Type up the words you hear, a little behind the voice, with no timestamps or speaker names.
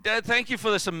Dad, thank you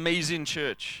for this amazing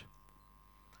church.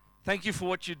 Thank you for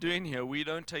what you're doing here. We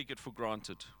don't take it for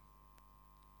granted.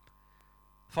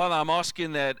 Father, I'm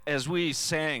asking that as we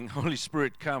sang, Holy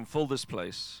Spirit, come, fill this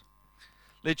place.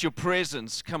 Let your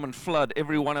presence come and flood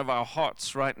every one of our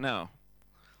hearts right now.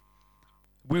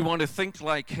 We want to think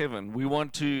like heaven. We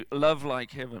want to love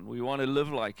like heaven. We want to live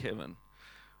like heaven.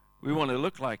 We want to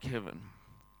look like heaven.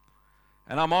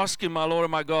 And I'm asking, my Lord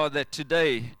and my God, that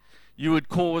today you would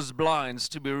cause blinds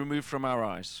to be removed from our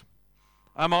eyes.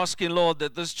 I'm asking, Lord,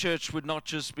 that this church would not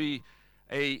just be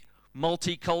a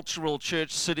multicultural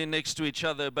church sitting next to each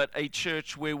other, but a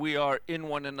church where we are in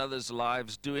one another's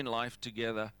lives, doing life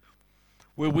together,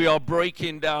 where we are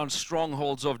breaking down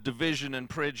strongholds of division and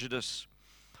prejudice,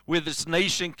 where this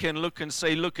nation can look and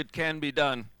say, look, it can be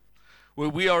done, where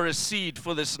we are a seed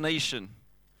for this nation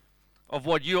of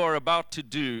what you are about to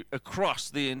do across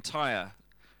the entire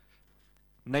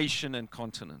nation and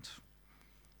continent.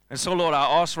 And so, Lord,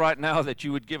 I ask right now that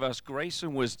you would give us grace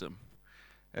and wisdom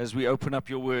as we open up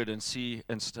your word and see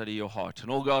and study your heart.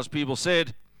 And all God's people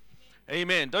said,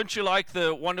 Amen. Don't you like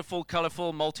the wonderful,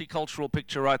 colorful, multicultural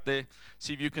picture right there?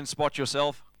 See if you can spot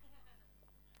yourself.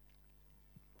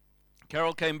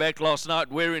 Carol came back last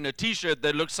night wearing a t-shirt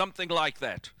that looked something like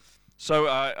that. So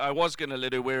I was going to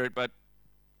let her wear it, but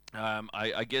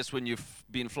I guess when you've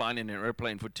been flying in an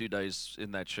airplane for 2 days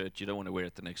in that shirt, you don't want to wear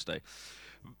it the next day.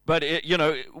 But,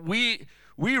 we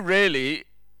really,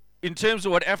 in terms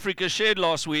of what Africa shared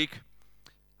last week,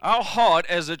 our heart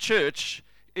as a church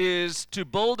is to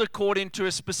build according to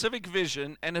a specific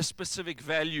vision and a specific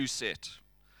value set.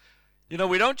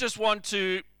 We don't just want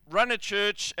to run a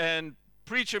church and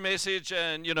preach a message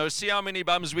and, see how many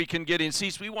bums we can get in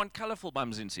seats. We want colorful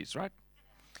bums in seats, right?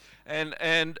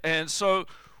 And so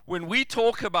when we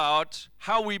talk about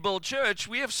how we build church,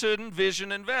 we have certain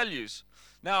vision and values.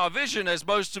 Now, our vision, as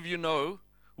most of you know,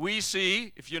 we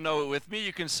see, if you know it with me,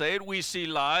 you can say it, we see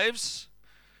lives,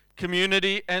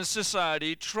 community, and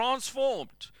society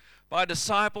transformed by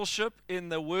discipleship in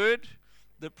the Word,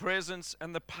 the presence,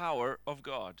 and the power of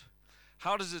God.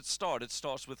 How does it start? It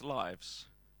starts with lives.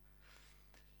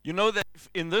 You know that if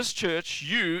in this church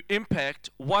you impact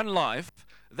one life,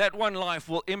 that one life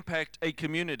will impact a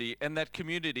community, and that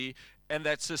community and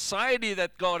that society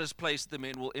that God has placed them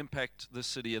in will impact the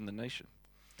city and the nation.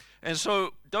 And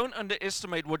so don't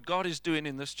underestimate what God is doing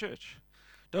in this church.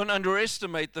 Don't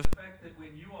underestimate the fact that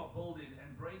when you are building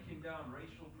and breaking down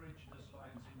racial prejudice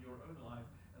lines in your own life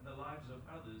and the lives of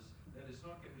others, that is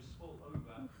not going to spill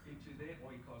over into their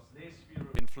oikos, their sphere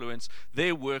of influence,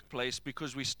 their workplace,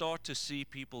 because we start to see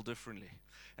people differently.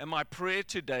 And my prayer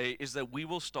today is that we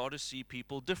will start to see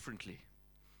people differently.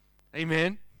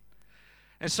 Amen.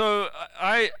 And so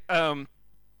I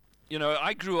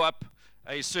grew up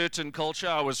a certain culture.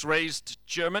 I was raised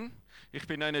German. Ich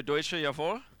bin eine Deutsche,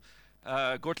 jawohl.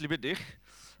 Gott liebe dich.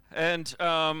 And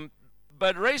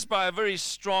but raised by a very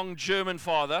strong German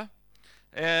father,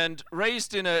 and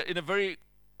raised in a very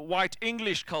white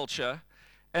English culture.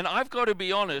 And I've got to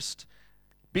be honest,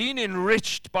 being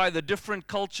enriched by the different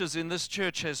cultures in this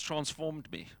church has transformed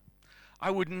me.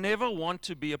 I would never want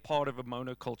to be a part of a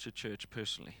monoculture church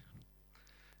personally.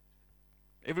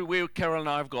 Everywhere Carol and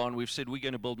I have gone, we've said we're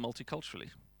going to build multiculturally.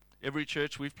 Every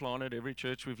church we've planted, every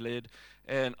church we've led,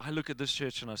 and I look at this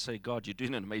church and I say, God, you're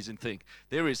doing an amazing thing.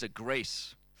 There is a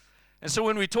grace. And so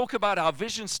when we talk about our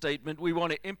vision statement, we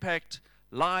want to impact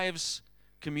lives,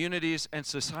 communities, and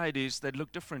societies that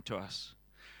look different to us.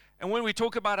 And when we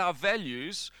talk about our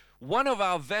values, one of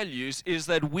our values is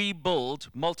that we build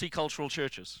multicultural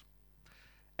churches.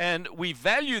 And we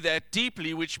value that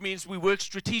deeply, which means we work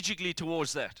strategically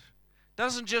towards that.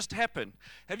 Doesn't just happen.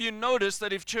 Have you noticed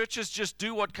that if churches just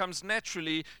do what comes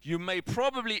naturally, you may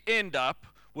probably end up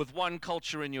with one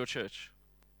culture in your church?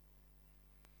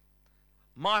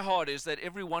 My heart is that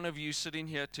every one of you sitting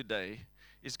here today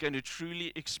is going to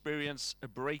truly experience a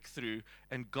breakthrough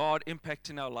and God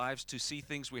impacting our lives to see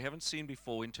things we haven't seen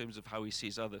before in terms of how he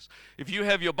sees others. If you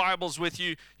have your Bibles with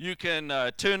you, you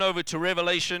can turn over to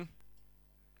Revelation.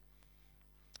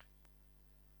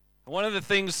 One of the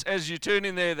things as you turn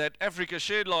in there that Africa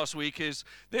shared last week is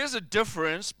there's a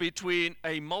difference between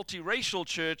a multiracial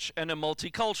church and a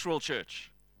multicultural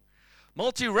church.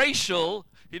 Multiracial,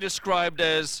 he described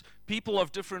as people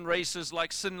of different races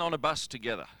like sitting on a bus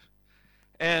together.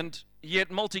 And yet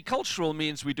multicultural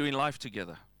means we're doing life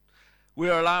together. We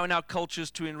are allowing our cultures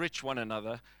to enrich one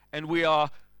another, and we are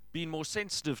being more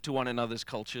sensitive to one another's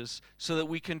cultures so that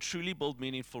we can truly build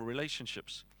meaningful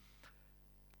relationships.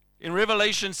 In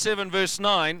Revelation 7 verse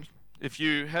 9, if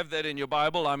you have that in your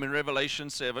Bible, I'm in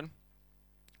Revelation 7,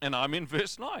 and I'm in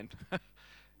verse 9.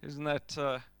 Isn't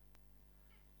that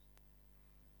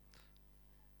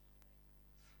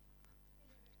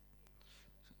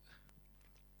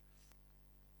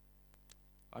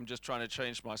I'm just trying to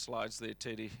change my slides there,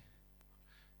 Teddy.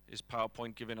 Is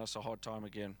PowerPoint giving us a hard time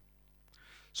again?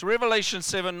 So Revelation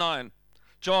 7:9.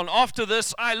 John, after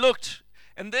this I looked,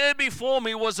 and there before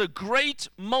me was a great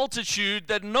multitude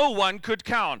that no one could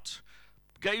count.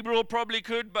 Gabriel probably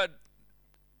could, but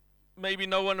maybe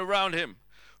no one around him.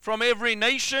 From every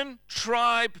nation,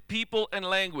 tribe, people, and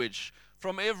language.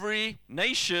 From every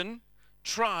nation,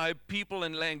 tribe, people,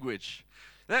 and language.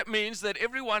 That means that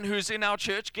everyone who's in our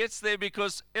church gets there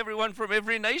because everyone from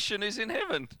every nation is in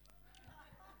heaven.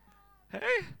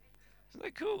 Hey, isn't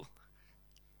that cool?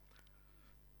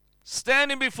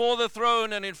 Standing before the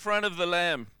throne and in front of the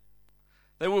Lamb.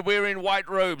 They were wearing white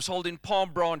robes, holding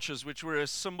palm branches, which were a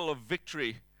symbol of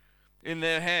victory, in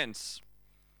their hands.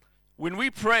 When we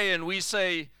pray and we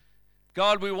say,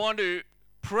 God, we want to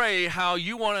pray how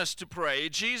you want us to pray,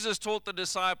 Jesus taught the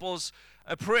disciples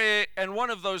a prayer, and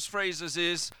one of those phrases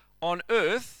is, on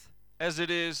earth as it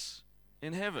is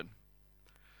in heaven.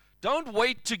 Don't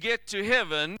wait to get to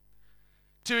heaven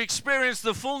to experience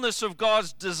the fullness of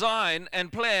God's design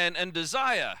and plan and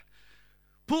desire.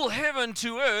 Pull heaven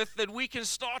to earth that we can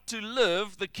start to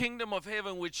live the kingdom of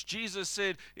heaven, which Jesus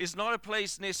said is not a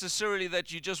place necessarily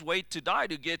that you just wait to die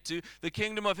to get to. The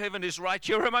kingdom of heaven is right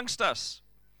here amongst us.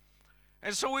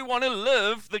 And so we want to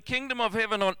live the kingdom of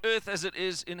heaven on earth as it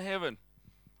is in heaven.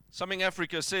 Something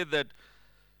Africa said that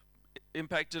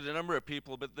impacted a number of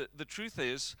people, but the truth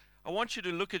is, I want you to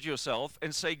look at yourself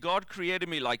and say, God created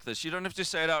me like this. You don't have to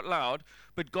say it out loud,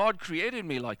 but God created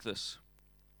me like this.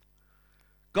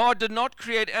 God did not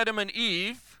create Adam and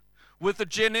Eve with a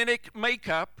genetic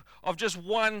makeup of just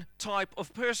one type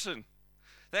of person.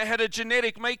 They had a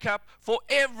genetic makeup for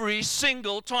every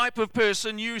single type of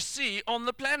person you see on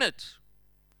the planet.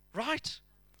 Right?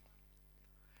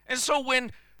 And so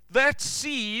when that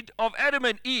seed of Adam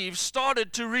and Eve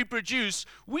started to reproduce,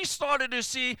 we started to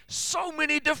see so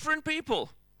many different people.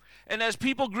 And as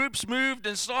people groups moved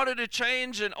and started to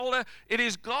change and all that, it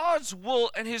is God's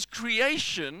will and His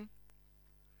creation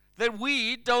that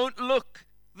we don't look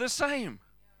the same.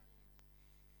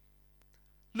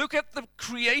 Look at the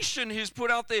creation He's put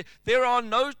out there. There are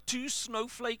no two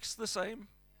snowflakes the same.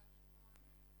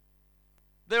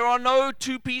 There are no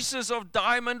two pieces of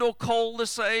diamond or coal the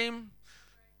same.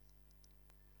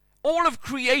 All of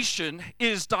creation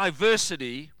is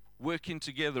diversity working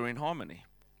together in harmony.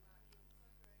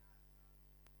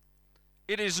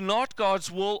 It is not God's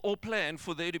will or plan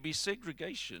for there to be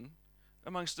segregation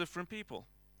amongst different people.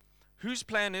 Whose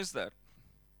plan is that?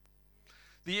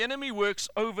 The enemy works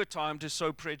overtime to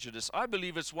sow prejudice. I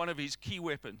believe it's one of his key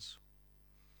weapons.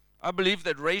 I believe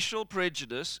that racial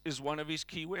prejudice is one of his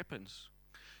key weapons.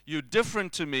 You're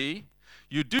different to me.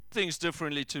 You do things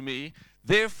differently to me.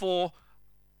 Therefore,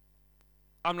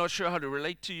 I'm not sure how to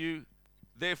relate to you.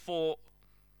 Therefore,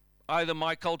 either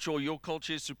my culture or your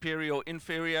culture is superior or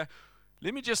inferior.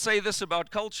 Let me just say this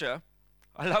about culture.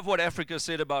 I love what Africa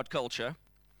said about culture,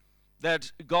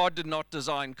 that God did not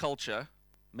design culture,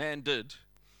 man did.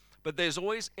 But there's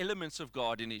always elements of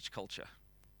God in each culture,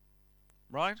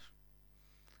 right?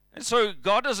 And so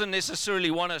God doesn't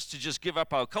necessarily want us to just give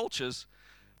up our cultures,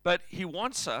 but He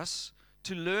wants us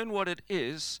to learn what it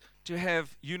is to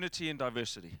have unity and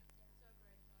diversity.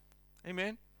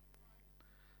 Amen?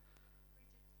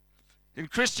 In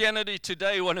Christianity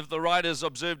Today, one of the writers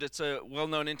observed, it's a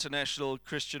well-known international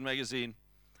Christian magazine,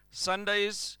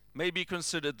 Sundays may be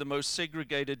considered the most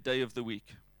segregated day of the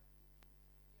week.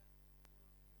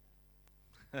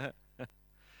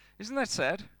 Isn't that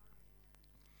sad?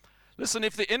 Listen,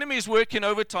 if the enemy is working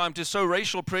overtime to sow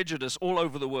racial prejudice all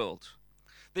over the world,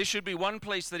 there should be one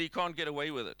place that he can't get away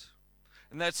with it,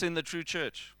 and that's in the true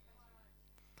church.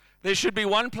 There should be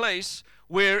one place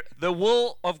where the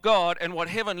will of God and what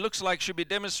heaven looks like should be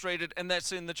demonstrated, and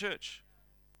that's in the church.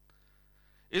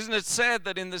 Isn't it sad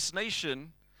that in this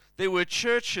nation there were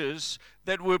churches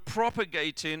that were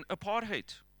propagating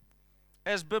apartheid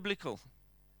as biblical?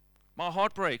 My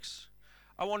heart breaks.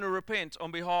 I want to repent on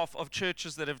behalf of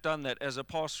churches that have done that. As a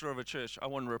pastor of a church, I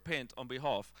want to repent on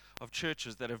behalf of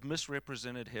churches that have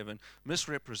misrepresented heaven,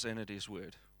 misrepresented His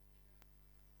word.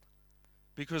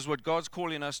 Because what God's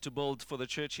calling us to build for the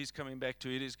church He's coming back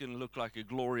to, it is going to look like a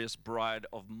glorious bride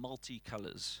of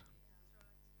multicolors.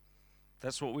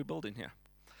 That's what we're building here.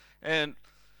 And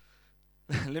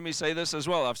let me say this as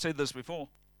well. I've said this before.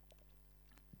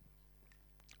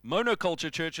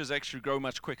 Monoculture churches actually grow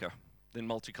much quicker than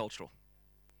multicultural.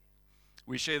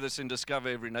 We share this in Discover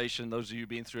Every Nation, those of you who've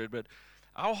been through it, but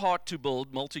our heart to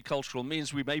build multicultural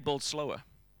means we may build slower.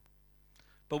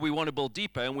 But we want to build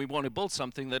deeper, and we want to build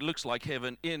something that looks like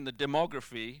heaven in the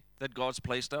demography that God's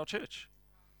placed our church.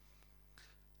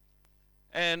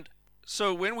 And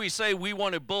So when we say we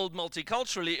want to build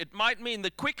multiculturally, it might mean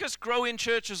the quickest growing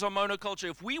churches are monoculture.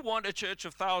 If we want a church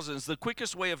of thousands, the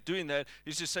quickest way of doing that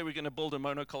is to say we're going to build a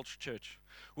monoculture church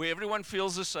where everyone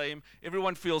feels the same,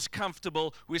 everyone feels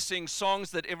comfortable, we sing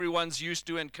songs that everyone's used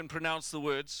to and can pronounce the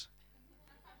words.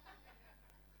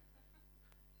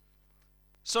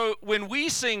 So when we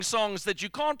sing songs that you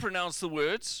can't pronounce the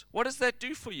words, what does that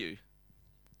do for you?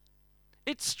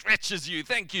 It stretches you.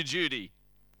 Thank you, Judy.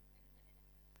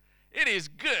 It is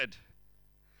good.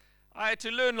 I had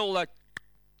to learn all that.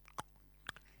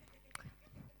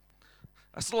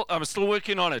 I'm still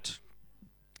working on it,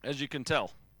 as you can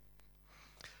tell.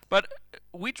 But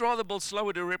we'd rather build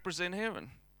slower to represent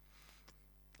heaven.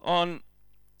 On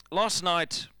last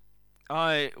night,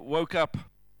 I woke up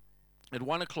at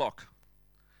 1 o'clock.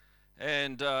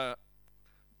 And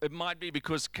it might be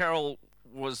because Carol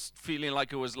was feeling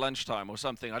like it was lunchtime or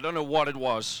something. I don't know what it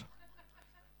was.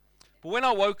 But when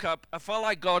I woke up, I felt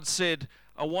like God said,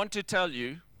 I want to tell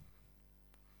you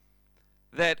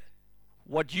that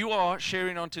what you are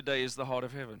sharing on today is the heart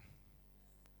of heaven.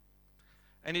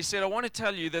 And he said, I want to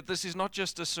tell you that this is not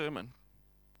just a sermon.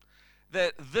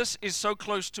 That this is so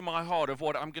close to my heart of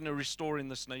what I'm going to restore in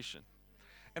this nation.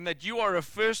 And that you are a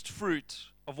first fruit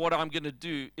of what I'm going to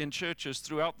do in churches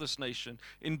throughout this nation,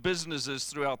 in businesses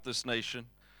throughout this nation,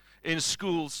 in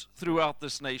schools throughout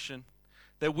this nation,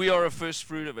 that we are a first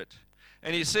fruit of it.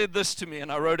 And he said this to me,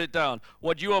 and I wrote it down.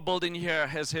 What you are building here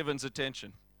has heaven's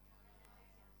attention.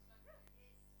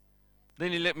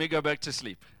 Then he let me go back to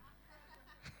sleep.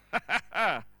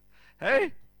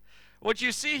 Hey, what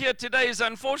you see here today is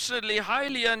unfortunately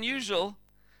highly unusual.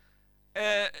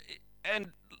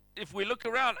 And if we look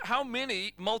around, how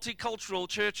many multicultural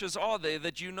churches are there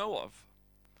that you know of?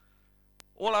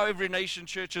 All our Every Nation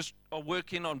churches are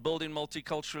working on building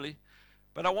multiculturally.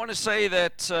 But I want to say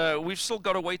that we've still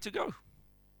got a way to go.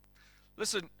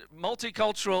 Listen,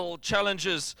 multicultural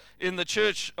challenges in the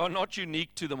church are not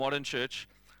unique to the modern church.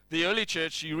 The early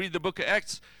church, you read the book of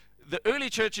Acts, the early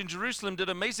church in Jerusalem did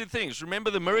amazing things. Remember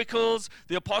the miracles?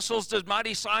 The apostles did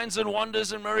mighty signs and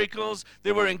wonders and miracles.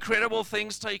 There were incredible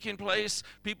things taking place.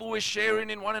 People were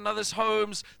sharing in one another's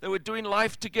homes. They were doing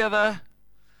life together.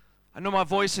 I know my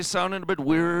voice is sounding a bit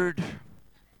weird.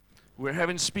 We're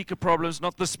having speaker problems,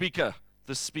 not the speaker.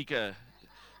 The speaker.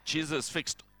 Jesus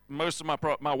fixed most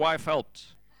of my wife helped.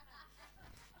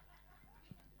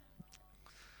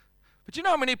 But you know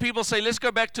how many people say, let's go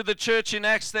back to the church in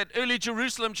Acts, that early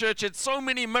Jerusalem church had so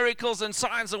many miracles and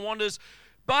signs and wonders,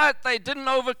 but they didn't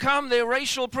overcome their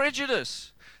racial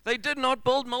prejudice. They did not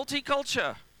build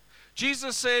multiculture.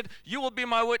 Jesus said, you will be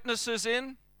my witnesses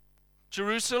in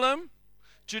Jerusalem,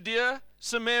 Judea,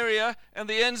 Samaria, and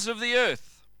the ends of the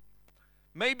earth.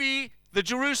 Maybe the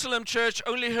Jerusalem church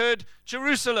only heard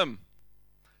Jerusalem.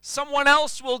 Someone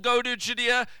else will go to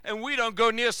Judea, and we don't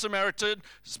go near Samaritans,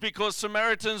 because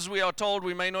Samaritans, we are told,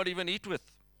 we may not even eat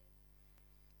with.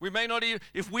 We may not even,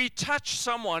 if we touch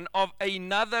someone of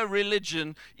another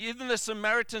religion, even the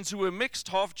Samaritans who were mixed,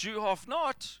 half Jew, half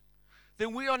not,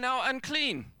 then we are now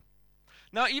unclean.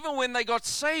 Now, even when they got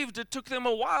saved, it took them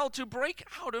a while to break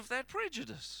out of that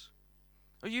prejudice.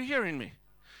 Are you hearing me?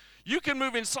 You can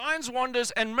move in signs, wonders,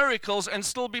 and miracles and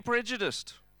still be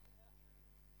prejudiced.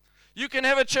 You can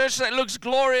have a church that looks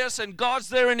glorious and God's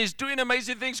there and He's doing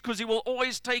amazing things because He will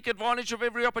always take advantage of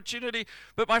every opportunity.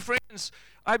 But my friends,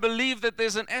 I believe that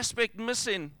there's an aspect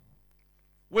missing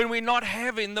when we're not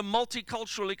having the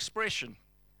multicultural expression.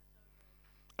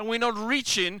 And we're not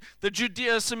reaching the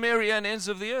Judea, Samaria, and ends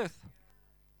of the earth.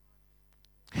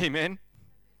 Amen.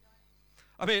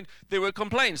 I mean, there were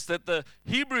complaints that the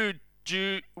Hebrew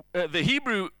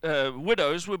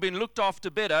widows were being looked after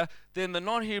better than the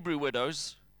non-Hebrew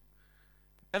widows.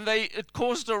 And it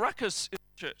caused a ruckus in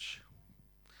the church.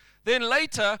 Then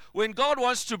later, when God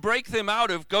wants to break them out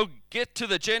of, go get to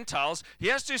the Gentiles, He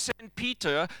has to send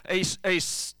Peter a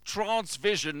trance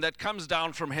vision that comes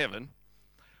down from heaven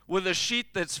with a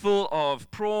sheet that's full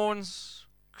of prawns,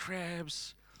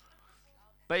 crabs,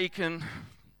 bacon,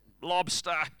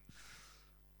 lobster.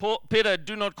 Peter,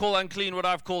 do not call unclean what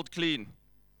I've called clean.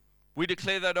 We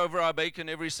declare that over our bacon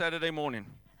every Saturday morning.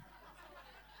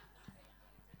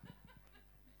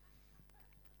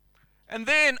 And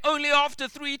then only after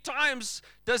 3 times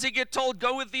does he get told,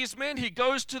 go with these men. He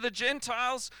goes to the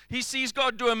Gentiles. He sees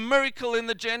God do a miracle in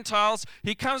the Gentiles.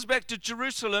 He comes back to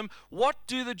Jerusalem. What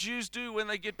do the Jews do when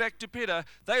they get back to Peter?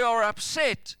 They are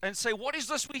upset and say, what is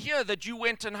this we hear that you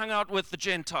went and hung out with the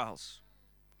Gentiles?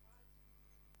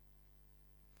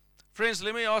 Friends,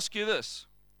 let me ask you this.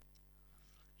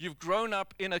 You've grown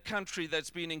up in a country that's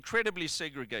been incredibly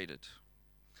segregated,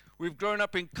 We've grown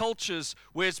up in cultures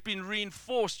where it's been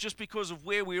reinforced just because of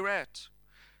where we're at.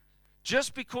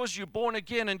 Just because you're born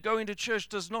again and going to church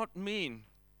does not mean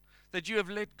that you have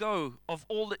let go of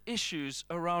all the issues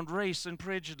around race and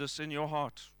prejudice in your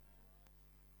heart.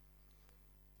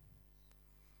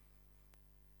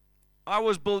 I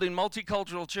was building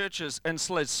multicultural churches and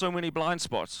still had so many blind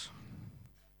spots.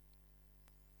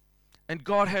 And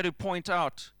God had to point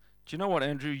out, do you know what,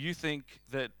 Andrew? You think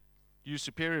that you're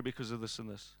superior because of this and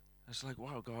this. It's like,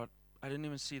 wow, God, I didn't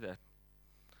even see that.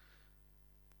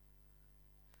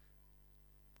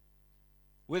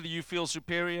 Whether you feel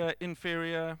superior,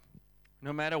 inferior,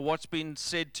 no matter what's been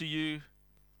said to you,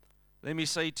 let me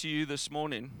say to you this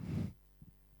morning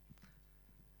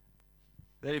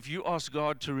that if you ask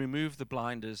God to remove the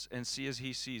blinders and see as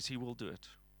He sees, He will do it.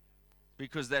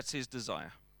 Because that's His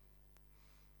desire.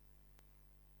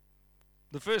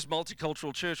 The first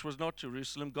multicultural church was not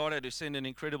Jerusalem. God had to send an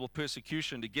incredible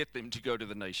persecution to get them to go to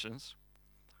the nations.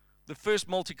 The first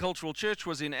multicultural church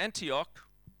was in Antioch.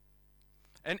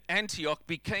 And Antioch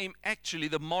became actually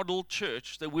the model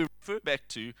church that we refer back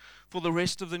to for the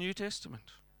rest of the New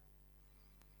Testament.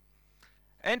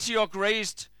 Antioch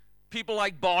raised people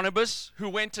like Barnabas, who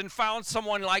went and found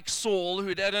someone like Saul,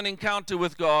 who'd had an encounter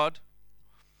with God.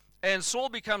 And Saul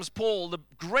becomes Paul, the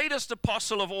greatest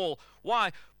apostle of all.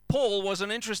 Why? Paul was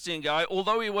an interesting guy.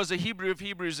 Although he was a Hebrew of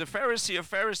Hebrews, a Pharisee of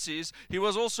Pharisees, he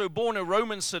was also born a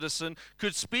Roman citizen,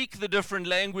 could speak the different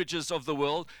languages of the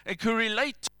world, and could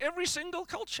relate to every single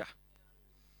culture.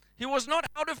 He was not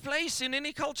out of place in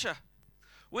any culture.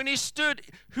 When he stood,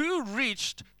 who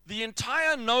reached the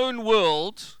entire known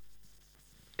world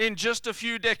in just a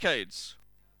few decades?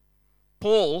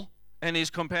 Paul and his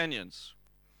companions.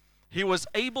 He was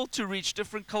able to reach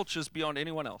different cultures beyond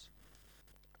anyone else.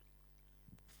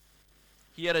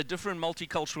 He had a different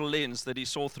multicultural lens that he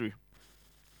saw through.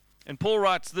 And Paul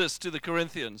writes this to the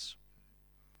Corinthians.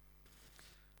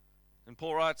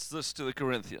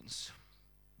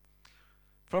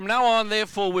 From now on,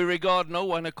 therefore, we regard no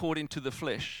one according to the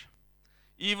flesh,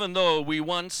 even though we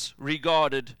once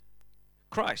regarded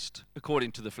Christ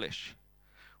according to the flesh.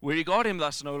 We regard him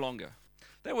thus no longer.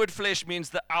 That word flesh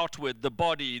means the outward, the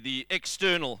body, the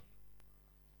external.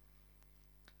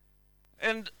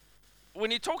 And when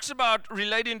he talks about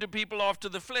relating to people after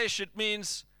the flesh, it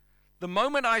means the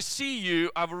moment I see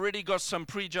you, I've already got some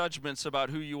prejudgments about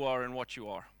who you are and what you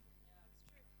are.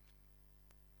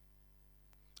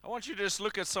 I want you to just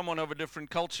look at someone of a different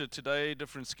culture today,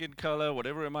 different skin color,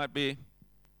 whatever it might be.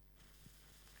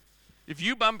 If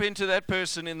you bump into that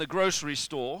person in the grocery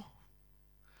store,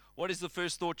 what is the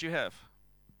first thought you have?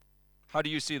 How do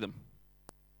you see them?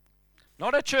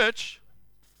 Not at church.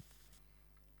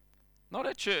 Not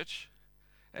at church.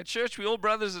 At church, we're all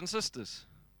brothers and sisters.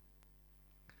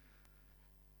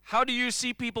 How do you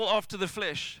see people after the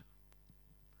flesh?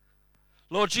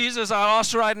 Lord Jesus, I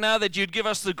ask right now that you'd give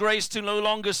us the grace to no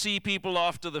longer see people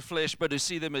after the flesh, but to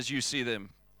see them as you see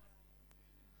them.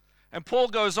 And Paul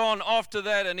goes on after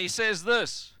that and he says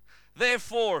this,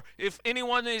 therefore, if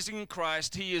anyone is in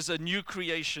Christ, he is a new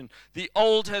creation. The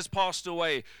old has passed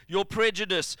away. Your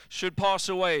prejudice should pass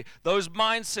away. Those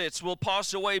mindsets will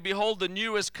pass away. Behold, the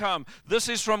new has come. This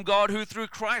is from God, who through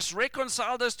Christ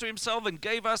reconciled us to himself and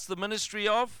gave us the ministry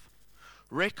of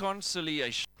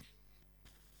reconciliation.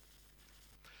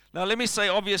 Now, let me say,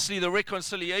 obviously, the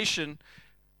reconciliation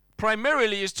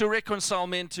primarily is to reconcile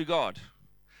men to God.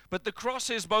 But the cross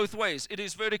is both ways. It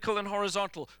is vertical and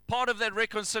horizontal. Part of that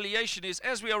reconciliation is,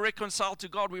 as we are reconciled to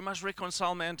God, we must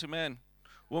reconcile man to man,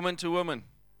 woman to woman,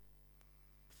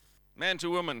 man to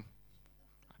woman,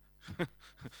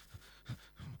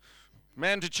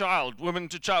 man to child, woman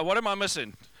to child. What am I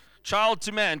missing? Child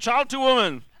to man, child to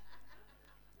woman.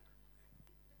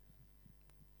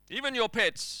 Even your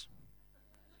pets.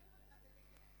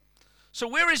 So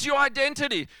where is your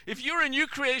identity? If you're a new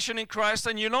creation in Christ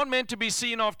and you're not meant to be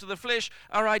seen after the flesh,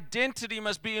 our identity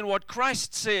must be in what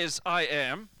Christ says I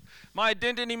am. My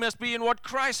identity must be in what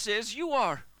Christ says you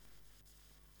are.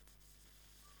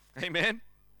 Amen?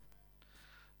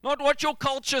 Not what your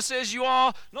culture says you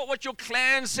are, not what your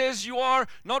clan says you are,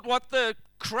 not what the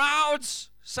crowds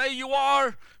say you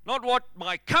are, not what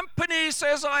my company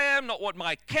says I am, not what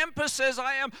my campus says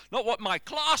I am, not what my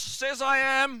class says I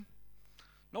am.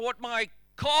 Not what my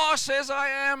car says I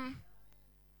am.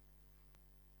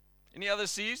 Any other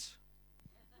C's?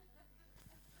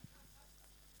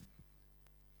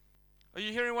 Are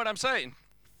you hearing what I'm saying?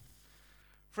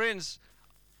 Friends,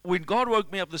 when God woke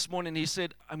me up this morning, he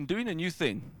said, I'm doing a new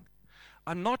thing.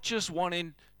 I'm not just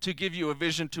wanting to give you a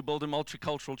vision to build a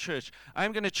multicultural church.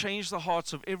 I'm going to change the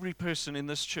hearts of every person in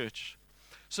this church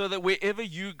so that wherever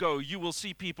you go, you will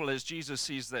see people as Jesus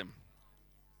sees them.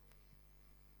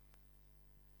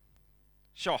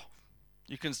 Sure.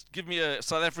 You can give me a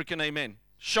South African amen.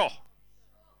 Sure.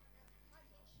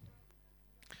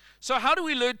 So how do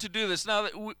we learn to do this? Now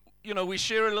that we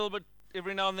share a little bit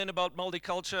every now and then about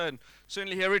multiculture, and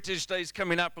certainly Heritage Day is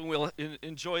coming up, and we'll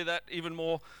enjoy that even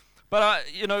more. But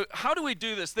how do we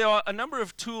do this? There are a number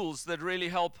of tools that really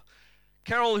help.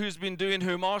 Carol, who's been doing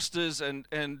her master's and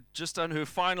just done her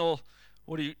final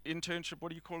internship, what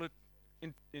do you call it?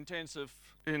 Intensive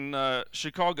in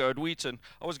Chicago at Wheaton.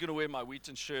 I was going to wear my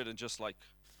Wheaton shirt and just like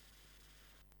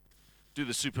do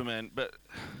the Superman, but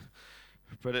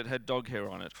it had dog hair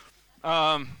on it.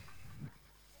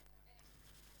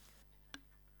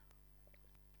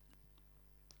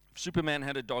 If Superman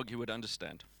had a dog, he would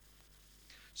understand.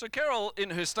 So Carol, in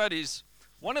her studies,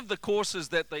 one of the courses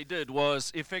that they did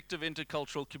was effective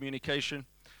intercultural communication.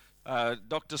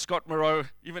 Dr. Scott Moreau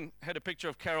even had a picture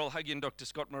of Carol hugging Dr.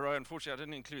 Scott Moreau. Unfortunately, I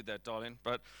didn't include that, darling.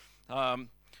 But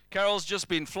Carol's just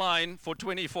been flying for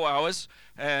 24 hours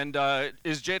and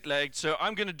is jet lagged, so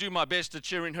I'm going to do my best at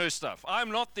sharing her stuff.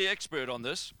 I'm not the expert on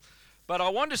this, but I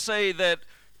want to say that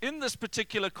in this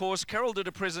particular course, Carol did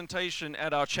a presentation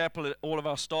at our chapel. All of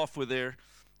our staff were there,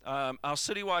 our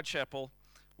citywide chapel,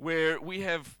 where we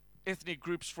have ethnic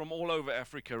groups from all over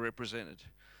Africa represented.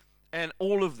 And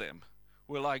all of them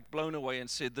were like blown away and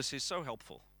said, this is so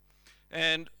helpful.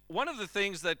 And one of the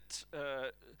things that,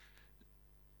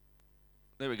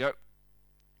 there we go,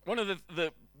 one of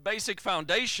the basic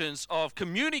foundations of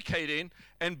communicating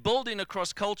and building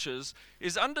across cultures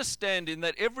is understanding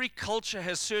that every culture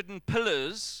has certain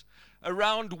pillars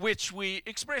around which we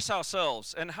express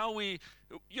ourselves and how we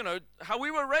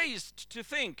were raised to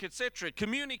think, etc.,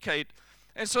 communicate.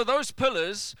 And so those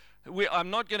pillars, I'm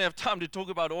not going to have time to talk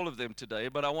about all of them today,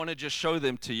 but I want to just show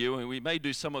them to you, and we may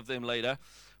do some of them later.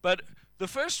 But the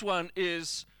first one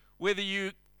is whether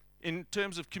you, in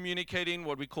terms of communicating,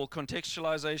 what we call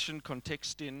contextualization,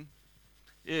 contexting,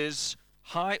 is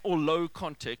high or low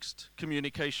context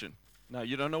communication. Now,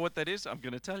 you don't know what that is? I'm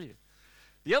going to tell you.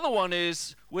 The other one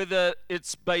is whether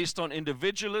it's based on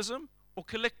individualism or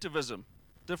collectivism,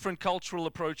 different cultural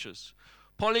approaches.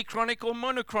 Polychronic or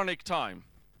monochronic time.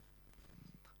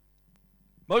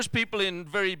 Most people in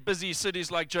very busy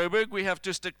cities like Joburg, we have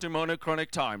to stick to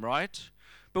monochronic time, right?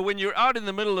 But when you're out in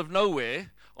the middle of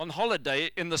nowhere on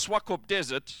holiday in the Swakop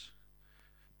Desert,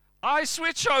 I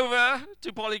switch over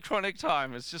to polychronic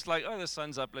time. It's just like, oh, the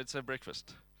sun's up, let's have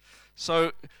breakfast.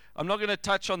 So I'm not going to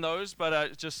touch on those,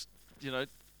 but just,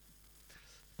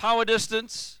 power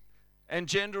distance and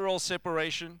gender role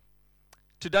separation.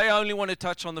 Today I only want to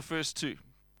touch on the first two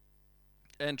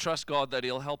and trust God that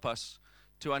He'll help us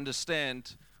to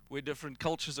understand where different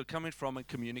cultures are coming from and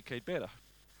communicate better.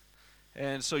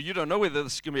 And so you don't know whether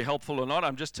this is going to be helpful or not.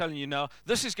 I'm just telling you now,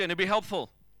 this is going to be helpful.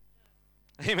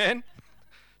 Amen?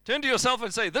 Turn to yourself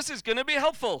and say, this is going to be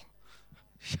helpful.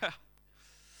 Yeah.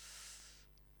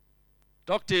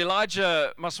 Dr.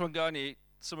 Elijah Maswangani,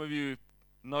 some of you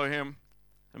know him,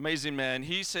 amazing man.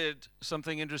 He said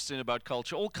something interesting about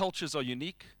culture. All cultures are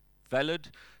unique, valid,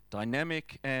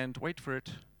 dynamic, and, wait for it,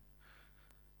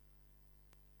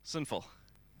 sinful.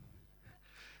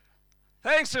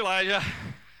 Thanks, Elijah.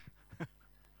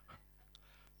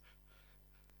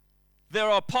 There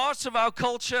are parts of our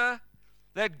culture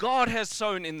that God has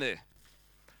sown in there.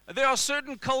 There are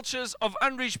certain cultures of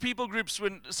unreached people groups,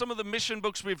 when some of the mission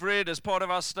books we've read as part of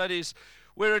our studies,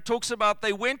 where it talks about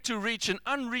they went to reach an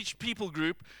unreached people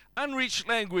group, unreached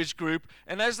language group,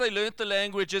 and as they learnt the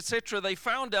language, etc., they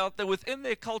found out that within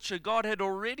their culture, God had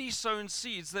already sown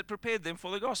seeds that prepared them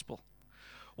for the gospel.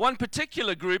 One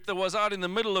particular group that was out in the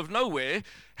middle of nowhere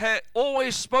had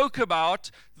always spoke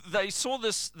about, they saw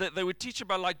this, that they would teach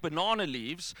about like banana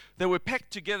leaves. They were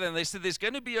packed together and they said there's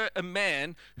going to be a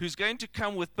man who's going to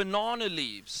come with banana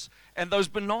leaves. And those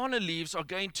banana leaves are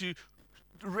going to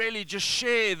really just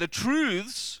share the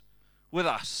truths with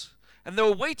us. And they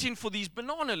were waiting for these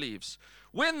banana leaves.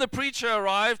 When the preacher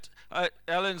arrived,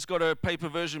 Alan's got a paper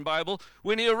version Bible.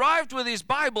 When he arrived with his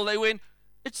Bible, they went,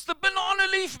 it's the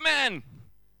banana leaf man.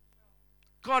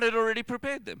 God had already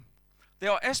prepared them.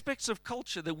 There are aspects of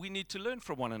culture that we need to learn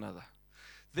from one another.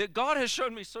 That God has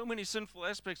shown me so many sinful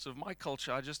aspects of my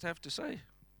culture, I just have to say.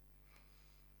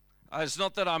 It's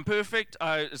not that I'm perfect.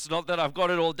 It's not that I've got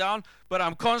it all down. But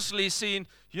I'm constantly seeing,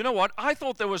 you know what? I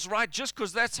thought that was right just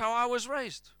because that's how I was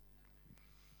raised.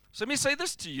 So let me say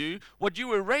this to you. What you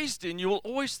were raised in, you will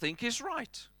always think is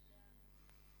right.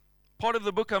 Part of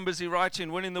the book I'm busy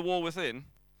writing, Winning the War Within,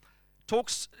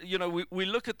 talks, we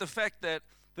look at the fact that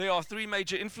there are three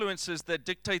major influences that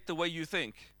dictate the way you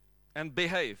think and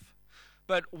behave.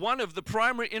 but one of the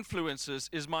primary influences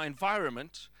is my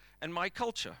environment and my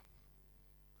culture.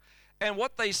 And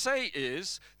what they say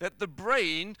is that the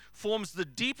brain forms the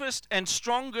deepest and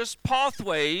strongest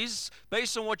pathways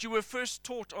based on what you were first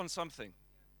taught on something.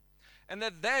 And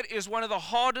that is one of the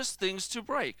hardest things to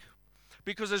break,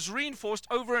 because it's reinforced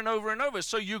over and over and over.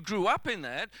 So you grew up in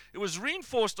that. It was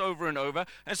reinforced over and over.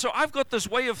 And so I've got this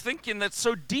way of thinking that's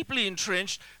so deeply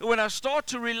entrenched that when I start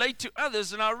to relate to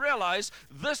others and I realize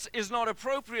this is not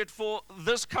appropriate for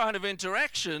this kind of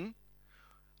interaction,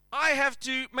 I have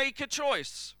to make a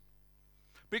choice.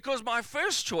 Because my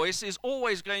first choice is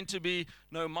always going to be,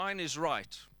 no, mine is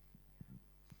right.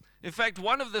 In fact,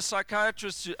 one of the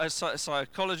psychologists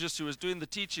who was doing the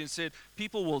teaching said,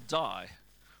 people will die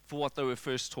for what they were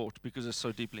first taught because it's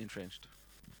so deeply entrenched.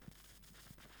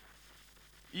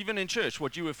 Even in church,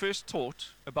 what you were first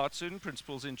taught about certain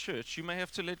principles in church, you may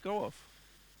have to let go of.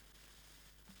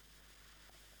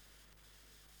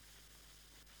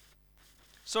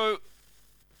 So,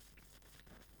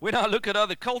 when I look at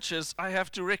other cultures, I have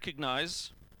to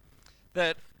recognize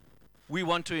that we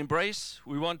want to embrace,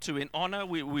 we want to honor,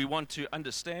 we want to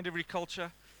understand every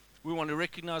culture, we want to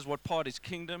recognize what part is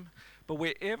kingdom, but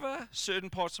wherever certain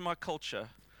parts of my culture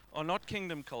are not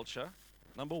kingdom culture,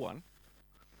 number one,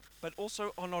 but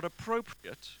also are not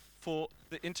appropriate for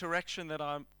the interaction that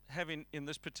I'm having in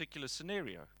this particular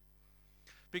scenario.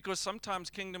 Because sometimes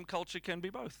kingdom culture can be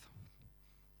both,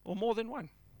 or more than one.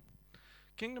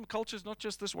 Kingdom culture is not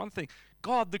just this one thing.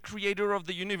 God, the creator of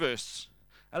the universe,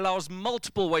 allows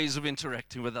multiple ways of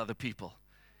interacting with other people.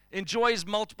 Enjoys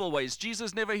multiple ways.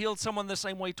 Jesus never healed someone the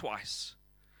same way twice.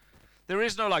 There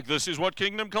is no like, this is what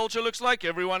kingdom culture looks like.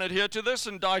 Everyone adhere to this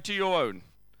and die to your own.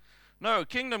 No,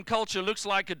 kingdom culture looks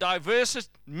like a diverse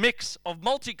mix of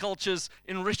multicultures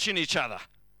enriching each other.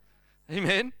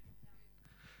 Amen?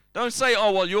 Don't say,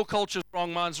 oh, well, your culture's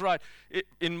wrong, mine's right.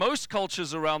 In most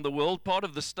cultures around the world, part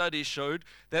of the study showed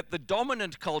that the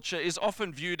dominant culture is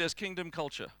often viewed as kingdom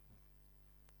culture.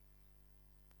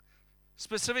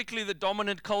 Specifically, the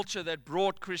dominant culture that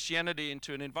brought Christianity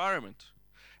into an environment.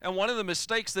 And one of the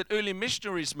mistakes that early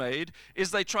missionaries made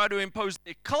is they try to impose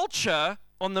their culture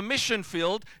on the mission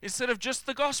field instead of just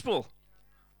the gospel.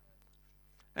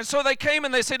 And so they came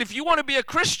and they said, if you want to be a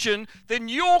Christian, then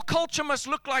your culture must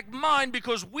look like mine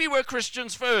because we were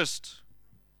Christians first.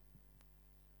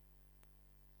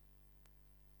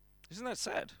 Isn't that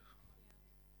sad?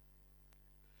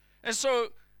 And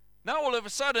so now all of a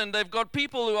sudden they've got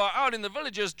people who are out in the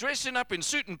villages dressing up in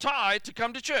suit and tie to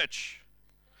come to church.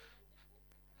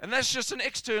 And that's just an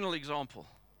external example.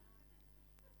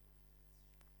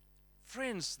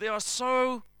 Friends, there are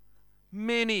so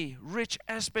many rich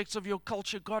aspects of your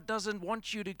culture God doesn't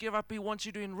want you to give up. He wants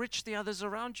you to enrich the others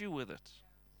around you with it.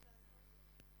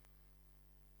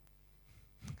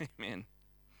 Amen.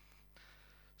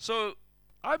 So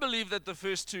I believe that the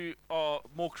first two are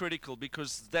more critical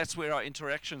because that's where our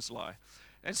interactions lie.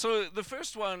 And so the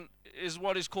first one is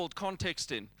what is called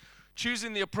contexting.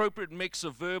 Choosing the appropriate mix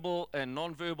of verbal and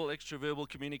non-verbal, extraverbal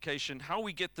communication, how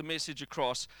we get the message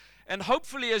across. And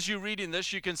hopefully as you're reading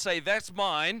this, you can say, that's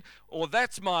mine, or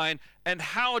that's mine, and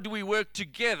how do we work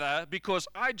together, because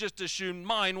I just assumed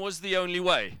mine was the only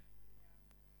way.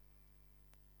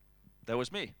 That was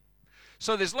me.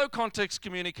 So there's low context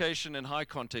communication and high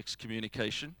context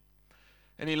communication.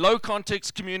 And in low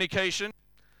context communication,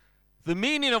 the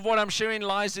meaning of what I'm sharing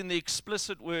lies in the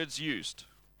explicit words used.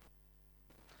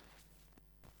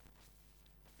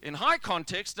 In high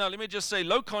context, now let me just say,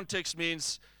 low context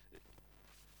means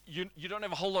you don't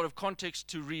have a whole lot of context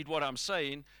to read what I'm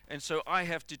saying, and so I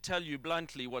have to tell you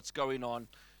bluntly what's going on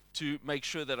to make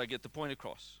sure that I get the point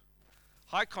across.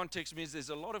 High context means there's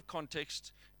a lot of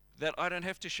context that I don't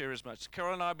have to share as much.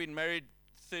 Carol and I have been married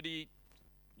 30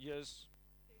 years.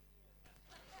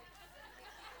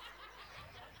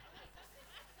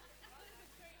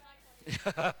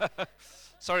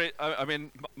 Sorry, I mean,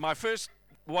 my first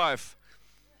wife,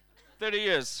 30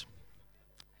 years,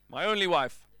 my only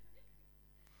wife.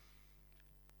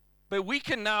 But we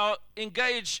can now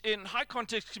engage in high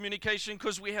context communication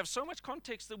because we have so much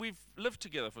context that we've lived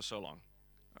together for so long.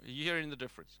 Are you hearing the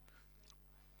difference?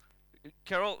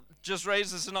 Carol just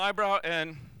raises an eyebrow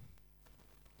and,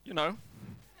 you know.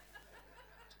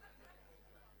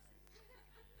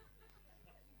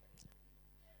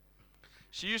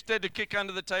 She used to have to kick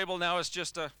under the table, now it's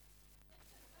just a...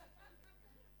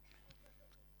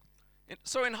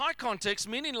 So in high context,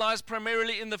 meaning lies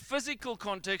primarily in the physical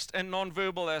context and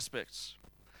non-verbal aspects.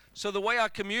 So the way I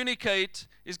communicate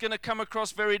is going to come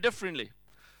across very differently.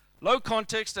 Low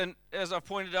context, and as I've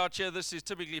pointed out here, this is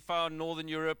typically found in Northern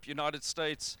Europe, United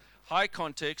States. High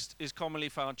context is commonly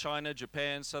found China,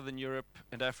 Japan, Southern Europe,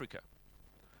 and Africa.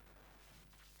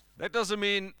 That doesn't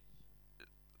mean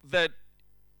that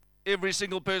every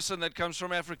single person that comes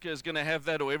from Africa is going to have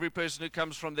that, or every person who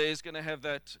comes from there is going to have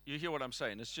that. You hear what I'm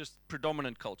saying? It's just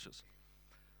predominant cultures.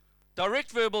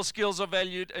 Direct verbal skills are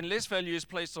valued, and less value is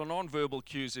placed on non-verbal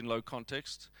cues in low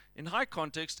context. In high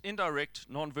context, indirect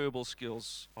non-verbal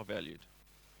skills are valued.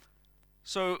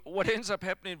 So what ends up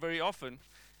happening very often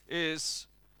is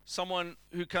someone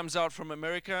who comes out from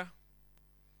America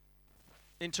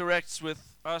interacts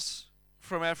with us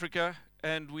from Africa,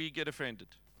 and we get offended.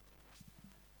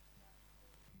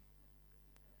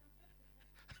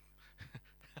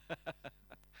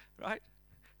 Right?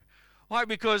 Why?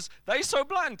 Because they're so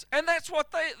blunt, and that's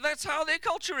how their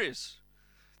culture is.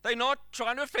 They're not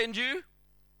trying to offend you,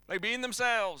 they're being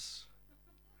themselves.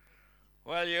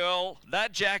 Well, y'all,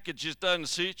 that jacket just doesn't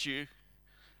suit you.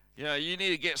 Yeah, you need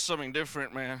to get something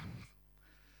different, man.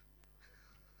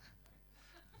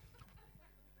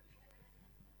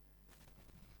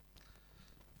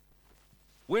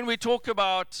 When we talk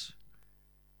about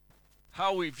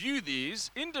how we view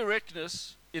these,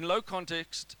 indirectness in low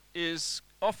context is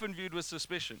often viewed with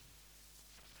suspicion.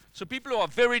 So people who are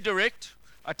very direct,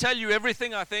 I tell you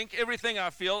everything I think, everything I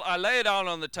feel, I lay it out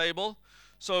on the table.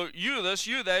 So you this,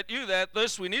 you that,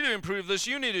 this, we need to improve this,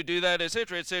 you need to do that,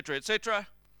 etc., etc., etc.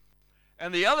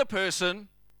 And the other person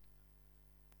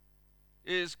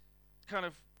is kind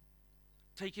of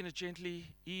taking it gently,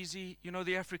 easy, you know,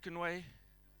 the African way.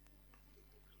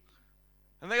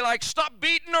 And they're like, stop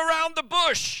beating around the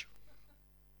bush.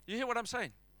 You hear what I'm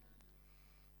saying?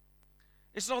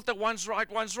 It's not that one's right,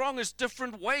 one's wrong. It's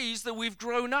different ways that we've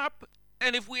grown up.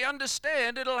 And if we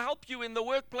understand, it'll help you in the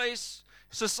workplace,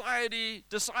 society,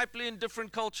 discipling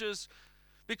different cultures.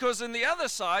 Because on the other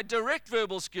side, direct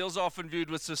verbal skills are often viewed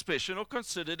with suspicion or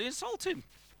considered insulting.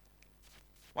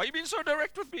 Why are you being so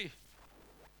direct with me?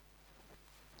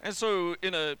 And so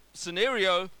in a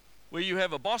scenario where you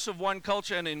have a boss of one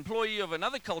culture and an employee of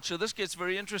another culture, this gets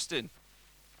very interesting.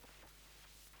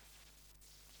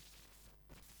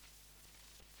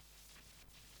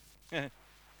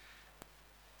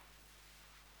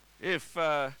 If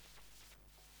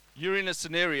you're in a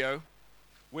scenario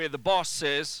where the boss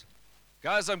says,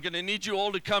 guys, I'm going to need you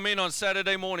all to come in on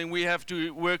Saturday morning. We have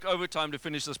to work overtime to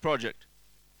finish this project.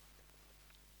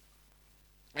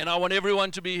 And I want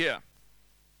everyone to be here.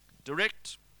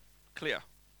 Direct, clear.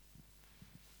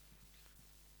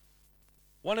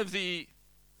 One of the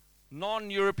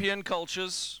non-European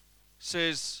cultures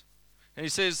says, and he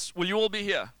says, will you all be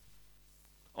here?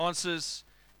 Answers,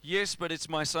 yes, but it's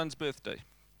my son's birthday.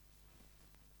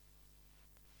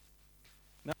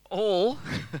 Now, all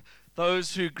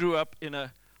those who grew up in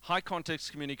a high context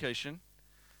communication,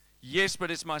 yes, but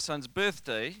it's my son's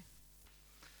birthday,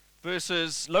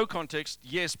 versus low context,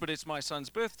 yes, but it's my son's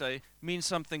birthday, means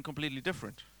something completely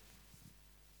different.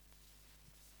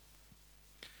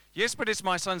 Yes, but it's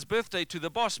my son's birthday to the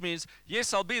boss means,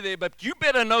 yes, I'll be there, but you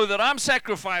better know that I'm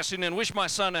sacrificing and wish my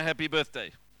son a happy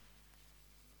birthday.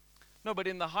 No, but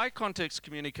in the high context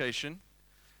communication,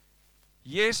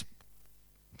 yes,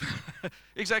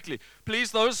 exactly.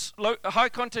 Please, those high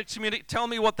context community, tell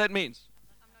me what that means.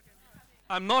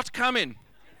 I'm not coming.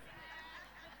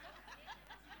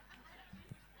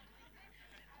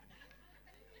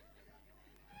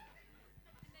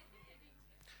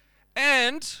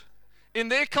 And in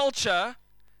their culture,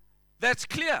 that's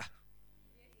clear.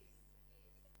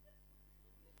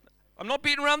 I'm not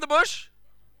beating around the bush.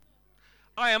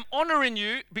 I am honoring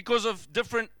you because of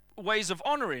different ways of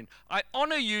honoring. I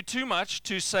honor you too much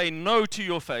to say no to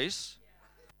your face.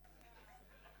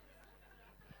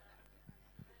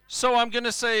 So I'm going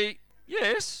to say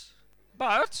yes,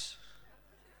 but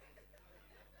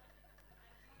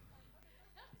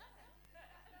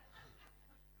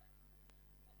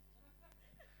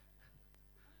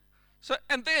so,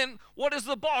 and then what is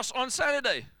the boss on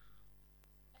Saturday?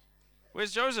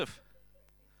 Where's Joseph?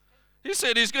 He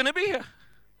said he's going to be here.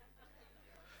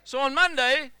 So on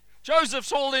Monday,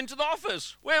 Joseph's hauled into the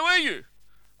office. Where were you?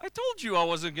 I told you I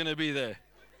wasn't going to be there.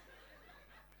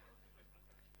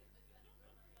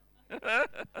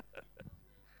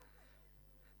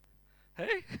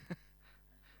 Hey?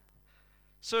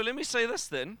 So let me say this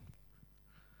then.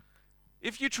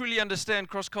 If you truly understand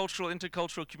cross-cultural,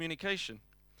 intercultural communication,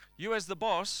 you as the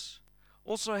boss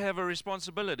also have a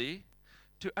responsibility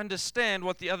to understand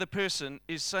what the other person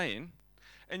is saying,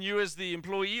 and you as the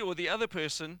employee or the other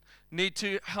person need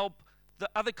to help the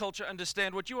other culture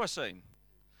understand what you are saying.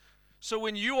 So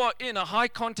when you are in a high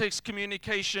context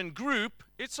communication group,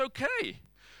 it's okay.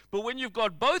 But when you've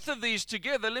got both of these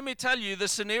together, let me tell you, the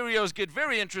scenarios get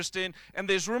very interesting, and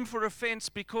there's room for offense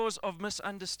because of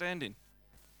misunderstanding.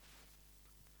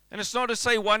 And it's not to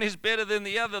say one is better than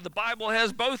the other. The Bible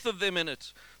has both of them in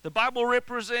it. The Bible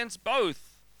represents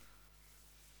both.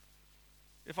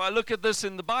 If I look at this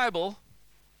in the Bible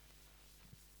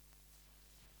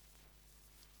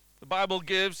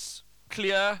gives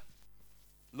clear,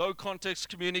 low context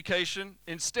communication.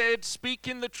 Instead, speak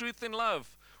in the truth in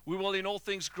love. We will in all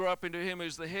things grow up into him who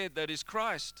is the head, that is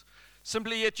Christ.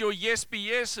 Simply let your yes be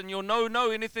yes and your no, no.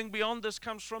 Anything beyond this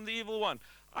comes from the evil one.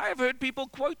 I have heard people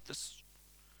quote this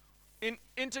in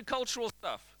intercultural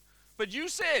stuff. But you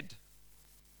said.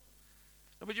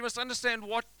 No, but you must understand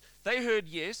what they heard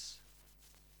yes.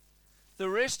 The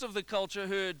rest of the culture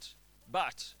heard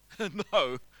but.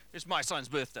 No, it's my son's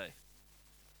birthday.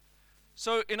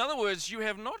 So, in other words, you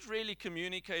have not really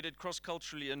communicated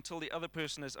cross-culturally until the other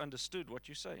person has understood what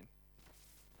you're saying.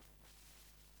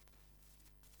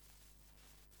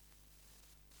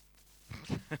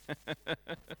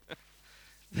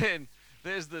 Then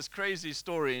there's this crazy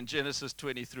story in Genesis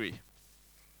 23.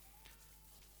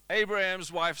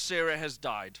 Abraham's wife Sarah has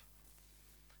died.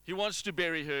 He wants to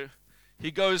bury her.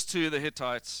 He goes to the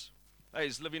Hittites.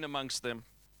 He's living amongst them.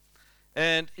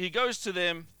 And he goes to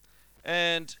them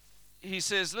and he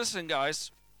says, listen, guys,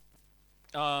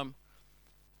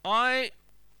 I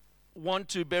want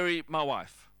to bury my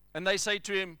wife. And they say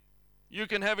to him, you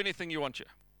can have anything you want here.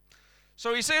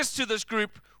 So he says to this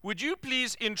group, would you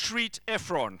please entreat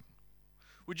Ephron?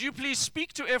 Would you please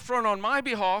speak to Ephron on my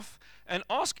behalf and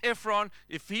ask Ephron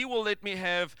if he will let me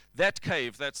have that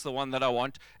cave, that's the one that I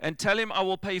want, and tell him I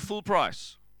will pay full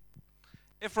price.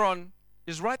 Ephron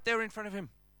is right there in front of him.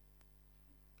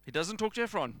 He doesn't talk to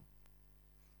Ephron.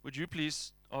 Would you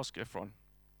please ask Ephron?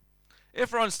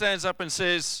 Ephron stands up and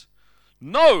says,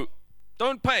 no,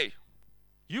 don't pay.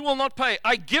 You will not pay.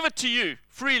 I give it to you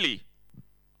freely.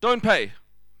 Don't pay.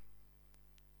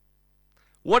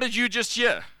 What did you just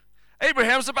hear?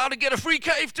 Abraham's about to get a free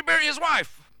cave to bury his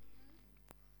wife.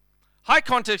 High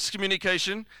context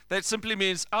communication, that simply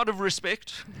means out of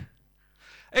respect.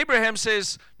 Abraham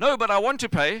says, no, but I want to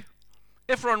pay.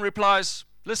 Ephron replies,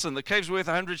 listen, the cave's worth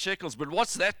 100 shekels, but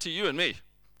what's that to you and me?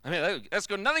 I mean, that's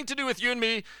got nothing to do with you and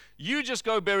me. You just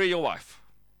go bury your wife.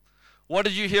 What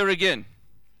did you hear again?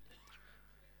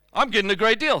 I'm getting a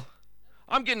great deal.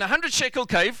 I'm getting a 100 shekel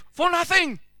cave for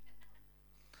nothing.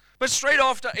 But straight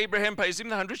after Abraham pays him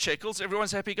the 100 shekels,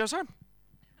 everyone's happy, goes home.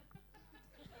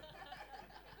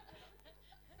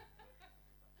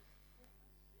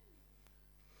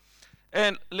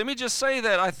 And let me just say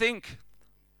that I think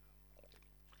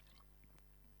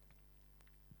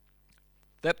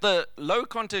that the low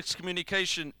context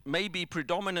communication may be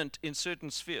predominant in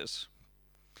certain spheres.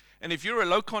 And if you're a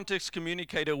low context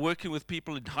communicator working with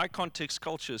people in high context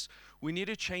cultures, we need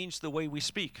to change the way we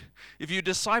speak. If you're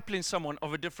discipling someone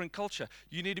of a different culture,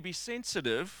 you need to be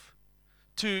sensitive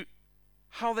to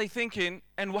how they're thinking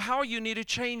and how you need to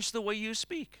change the way you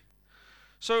speak.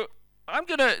 So I'm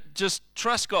going to just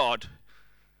trust God.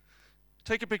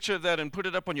 Take a picture of that and put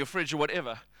it up on your fridge or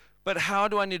whatever. But how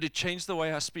do I need to change the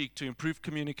way I speak to improve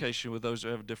communication with those who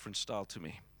have a different style to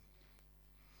me?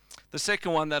 The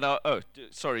second one that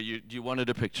you wanted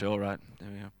a picture. All right, there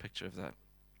we go, a picture of that.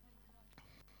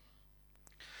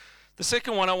 The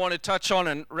second one I want to touch on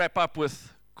and wrap up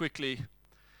with quickly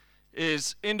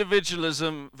is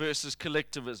individualism versus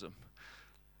collectivism.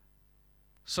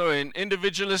 So in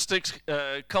individualistic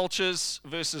cultures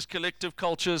versus collective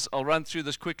cultures, I'll run through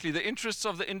this quickly. The interests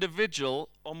of the individual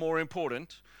are more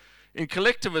important. In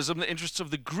collectivism, the interests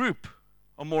of the group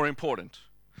are more important.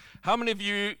 How many of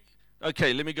you,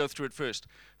 okay, let me go through it first.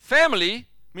 Family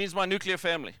means my nuclear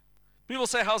family. People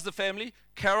say, how's the family?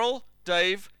 Carol,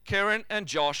 Dave, Karen, and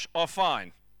Josh are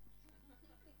fine.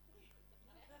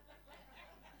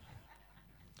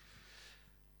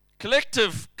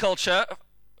 Collective culture,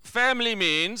 family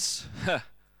means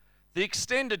the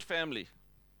extended family.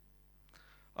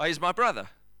 Oh, he's my brother.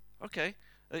 Okay,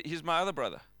 he's my other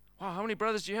brother. Wow, how many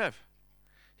brothers do you have?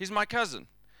 He's my cousin.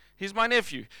 He's my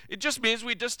nephew. It just means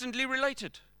we're distantly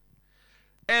related.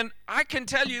 And I can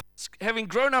tell you, having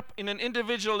grown up in an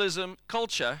individualism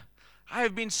culture, I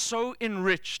have been so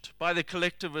enriched by the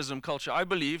collectivism culture. I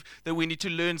believe that we need to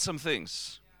learn some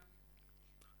things.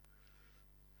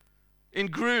 In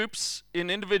groups, in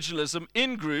individualism,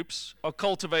 in groups are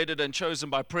cultivated and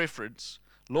chosen by preference.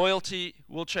 Loyalty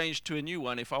will change to a new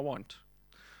one if I want.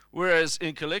 Whereas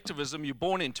in collectivism, you're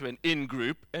born into an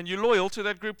in-group and you're loyal to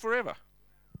that group forever.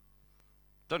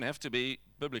 Don't have to be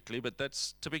biblically, but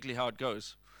that's typically how it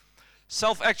goes.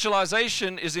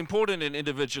 Self-actualization is important in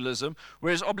individualism,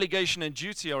 whereas obligation and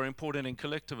duty are important in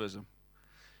collectivism.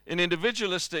 In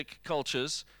individualistic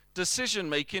cultures,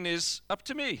 decision-making is up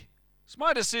to me. It's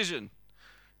my decision.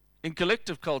 In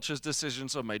collective cultures,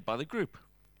 decisions are made by the group.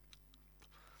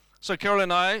 So Carol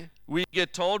and I, we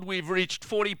get told we've reached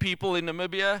 40 people in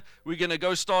Namibia. We're going to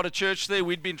go start a church there.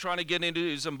 We'd been trying to get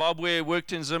into Zimbabwe,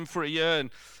 worked in Zim for a year, and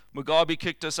Mugabe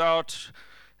kicked us out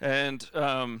and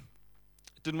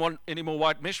didn't want any more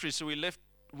white missionaries, so we left.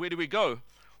 Where do we go?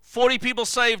 40 people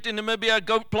saved in Namibia,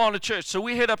 go plant a church. So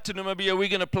we head up to Namibia, we're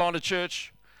going to plant a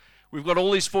church. We've got all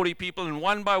these 40 people, and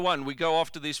one by one, we go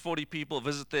after these 40 people,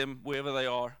 visit them wherever they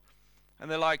are.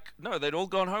 And they're like, no, they'd all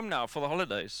gone home now for the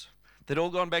holidays. They'd all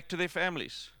gone back to their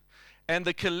families. And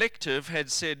the collective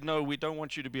had said, no, we don't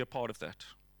want you to be a part of that.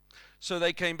 So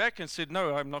they came back and said,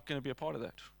 no, I'm not going to be a part of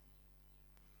that.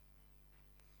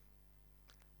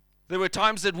 There were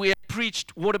times that we had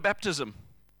preached water baptism.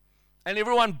 And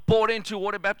everyone bought into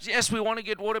water baptism. Yes, we want to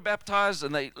get water baptized.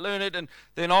 And they learn it. And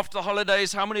then after the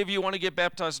holidays, how many of you want to get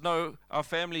baptized? No, our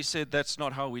family said that's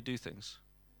not how we do things.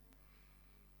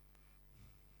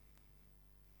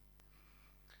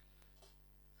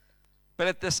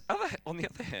 But on the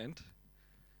other hand,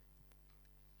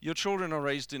 your children are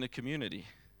raised in a community.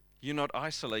 You're not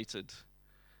isolated,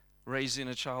 raising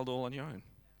a child all on your own.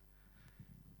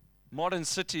 Modern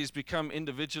cities become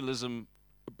individualism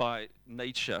by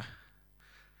nature.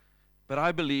 But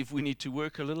I believe we need to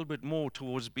work a little bit more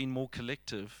towards being more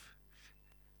collective.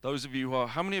 Those of you who are,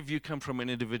 how many of you come from an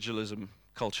individualism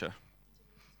culture?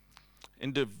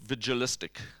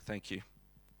 Individualistic, thank you.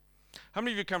 How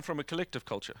many of you come from a collective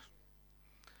culture?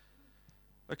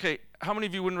 Okay, how many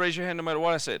of you wouldn't raise your hand no matter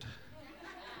what I said?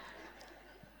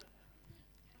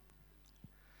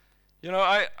 You know,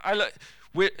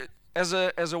 as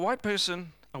a white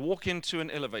person, I walk into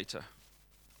an elevator.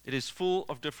 It is full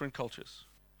of different cultures.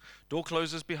 Door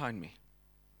closes behind me.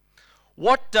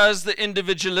 What does the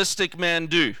individualistic man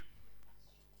do?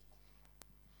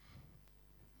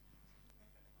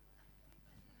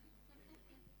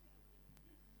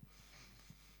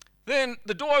 Then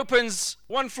the door opens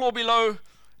one floor below,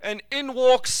 and in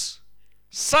walks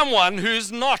someone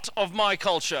who's not of my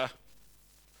culture.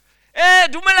 Eh,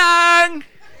 dumelang!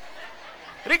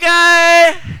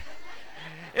 Rigay!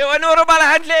 Ewanoro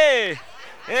balahandle!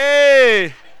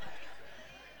 Hey!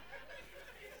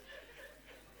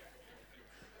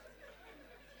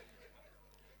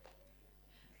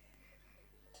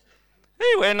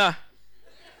 Hey, wena.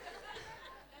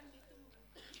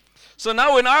 So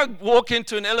now when I walk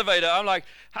into an elevator, I'm like,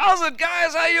 how's it,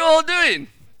 guys? How you all doing?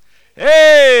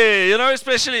 Hey, you know,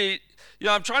 especially,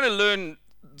 I'm trying to learn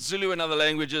Zulu and other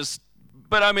languages,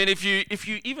 but I mean, if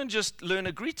you even just learn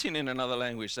a greeting in another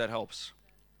language, that helps.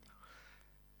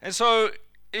 And so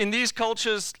in these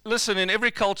cultures, listen, in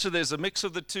every culture, there's a mix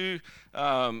of the two.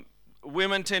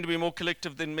 Women tend to be more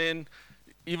collective than men.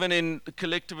 Even in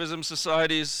collectivism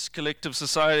societies, collective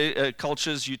society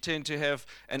cultures, you tend to have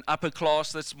an upper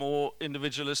class that's more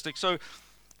individualistic. So,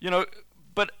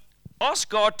 but ask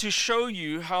God to show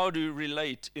you how to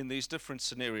relate in these different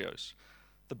scenarios.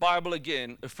 The Bible,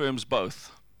 again, affirms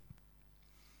both.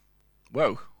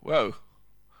 Whoa,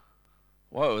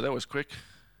 that was quick.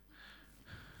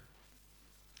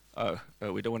 Oh,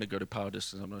 we don't want to go to power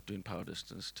distance. I'm not doing power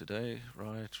distance today.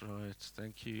 Right,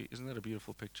 thank you. Isn't that a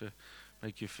beautiful picture?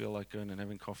 Make you feel like going and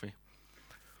having coffee.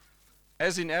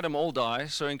 As in Adam all die,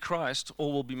 so in Christ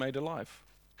all will be made alive.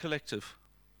 Collective.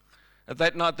 At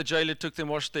that night the jailer took them,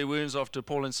 washed their wounds after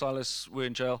Paul and Silas were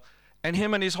in jail, and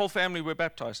him and his whole family were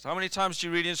baptized. How many times do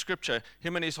you read in Scripture,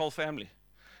 him and his whole family?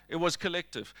 It was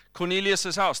collective.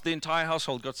 Cornelius' house, the entire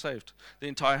household got saved. The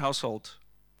entire household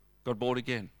got born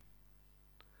again.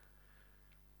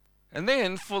 And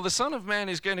then, for the Son of Man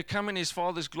is going to come in his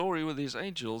Father's glory with his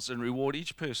angels and reward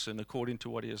each person according to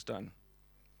what he has done.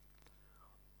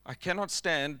 I cannot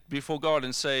stand before God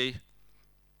and say,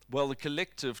 well, the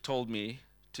collective told me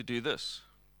to do this.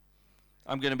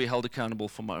 I'm going to be held accountable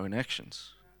for my own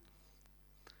actions.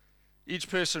 Each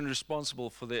person responsible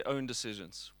for their own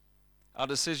decisions. Our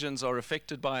decisions are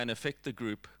affected by and affect the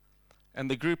group,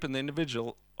 and the group and the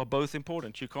individual are both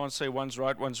important. You can't say one's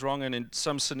right, one's wrong, and in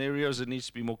some scenarios it needs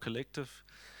to be more collective.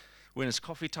 When it's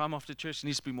coffee time after church, it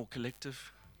needs to be more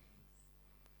collective.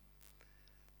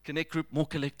 Connect group, more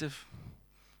collective.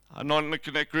 I'm not in a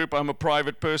connect group, I'm a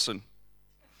private person.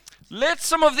 Let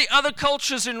some of the other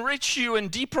cultures enrich you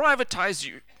and deprivatize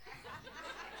you.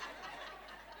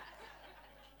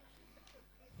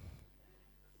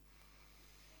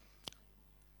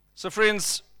 So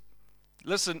friends,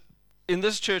 listen, in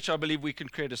this church I believe we can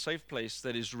create a safe place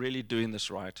that is really doing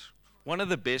this right. One of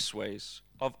the best ways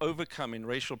of overcoming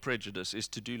racial prejudice is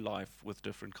to do life with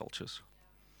different cultures.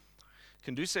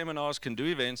 Can do seminars, can do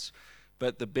events,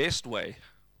 but the best way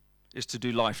is to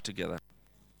do life together.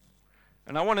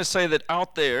 And I want to say that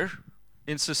out there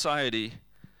in society,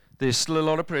 there's still a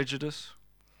lot of prejudice.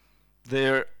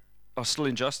 There are still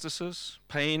injustices,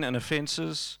 pain and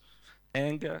offenses,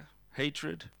 anger,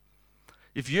 hatred.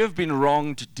 If you have been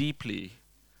wronged deeply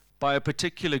by a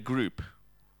particular group,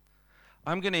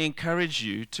 I'm going to encourage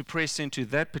you to press into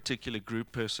that particular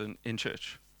group person in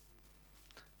church.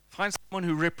 Find someone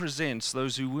who represents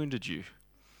those who wounded you.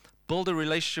 Build a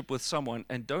relationship with someone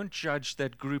and don't judge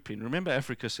that grouping. Remember,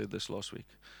 Africa said this last week.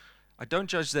 I don't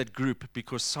judge that group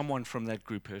because someone from that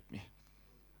group hurt me.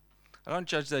 I don't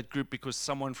judge that group because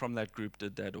someone from that group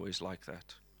did that or is like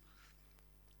that.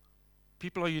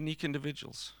 People are unique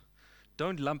individuals.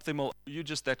 Don't lump them all. You're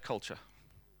just that culture.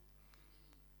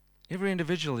 Every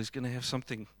individual is going to have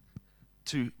something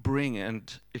to bring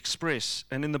and express.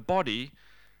 And in the body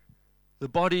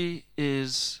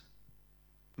is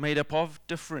made up of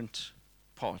different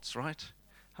parts, right?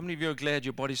 How many of you are glad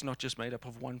your body's not just made up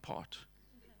of one part?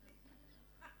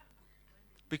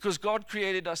 Because God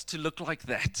created us to look like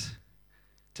that,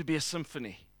 to be a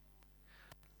symphony.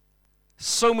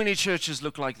 So many churches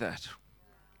look like that.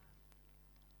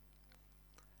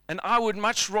 And I would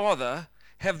much rather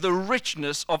have the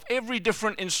richness of every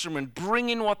different instrument, bring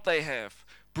in what they have,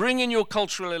 bring in your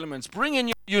cultural elements, bring in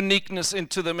your uniqueness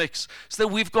into the mix, so that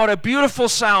we've got a beautiful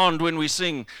sound when we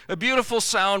sing, a beautiful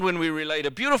sound when we relate,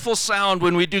 a beautiful sound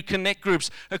when we do connect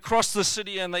groups across the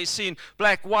city and they sing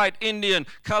black, white, Indian,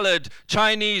 colored,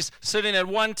 Chinese, sitting at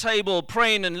one table,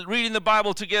 praying and reading the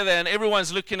Bible together, and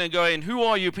everyone's looking and going, who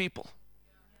are you people?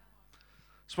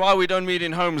 That's why we don't meet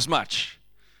in homes much.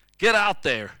 Get out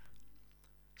there.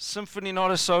 Symphony,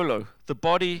 not a solo. The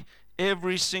body,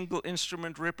 every single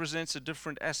instrument represents a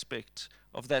different aspect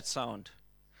of that sound.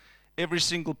 Every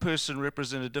single person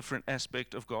represents a different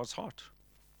aspect of God's heart.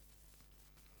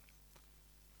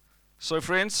 So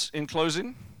friends, in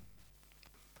closing,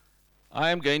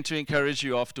 I am going to encourage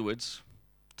you afterwards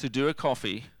to do a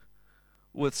coffee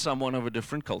with someone of a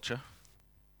different culture.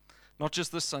 Not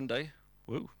just this Sunday.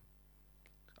 Whoa,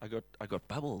 I got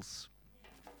bubbles.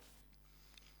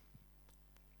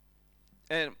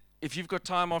 And if you've got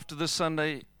time after this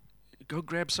Sunday, go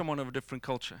grab someone of a different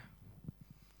culture.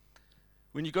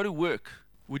 When you go to work,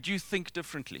 would you think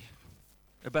differently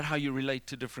about how you relate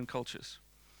to different cultures?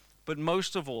 But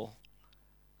most of all,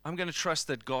 I'm going to trust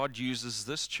that God uses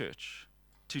this church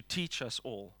to teach us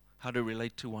all how to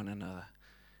relate to one another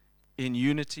in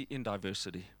unity, in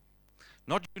diversity,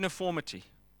 not uniformity.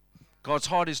 God's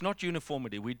heart is not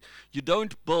uniformity. You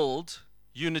don't build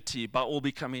unity by all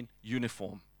becoming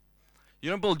uniform. You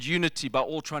don't build unity by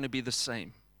all trying to be the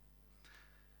same.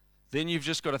 Then you've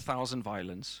just got 1,000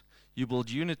 violins. You build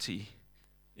unity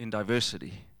in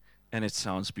diversity, and it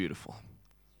sounds beautiful.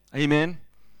 Amen.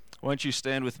 Won't you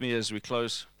stand with me as we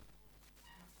close?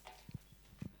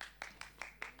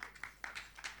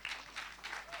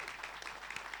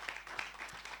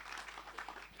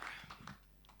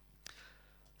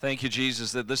 Thank you,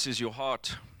 Jesus, that this is your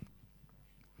heart.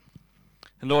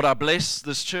 And Lord, I bless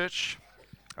this church.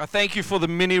 I thank you for the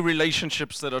many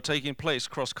relationships that are taking place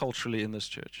cross-culturally in this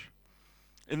church,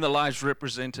 in the lives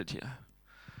represented here.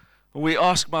 We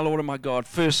ask, my Lord and my God,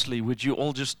 firstly, would you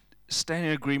all just stand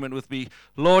in agreement with me?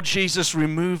 Lord Jesus,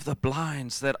 remove the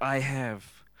blinds that I have.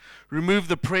 Remove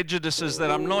the prejudices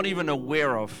that I'm not even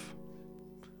aware of.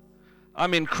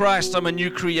 I'm in Christ. I'm a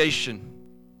new creation.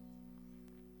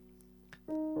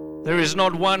 There is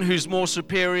not one who's more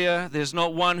superior. There's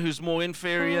not one who's more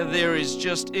inferior. There is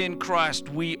just in Christ,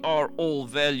 we are all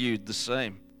valued the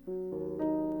same.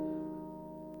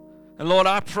 And Lord,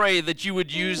 I pray that you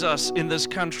would use us in this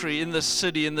country, in this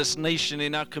city, in this nation,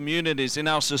 in our communities, in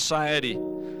our society,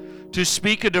 to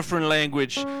speak a different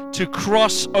language, to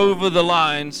cross over the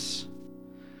lines,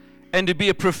 and to be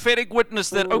a prophetic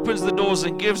witness that opens the doors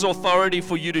and gives authority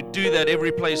for you to do that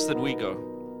every place that we go.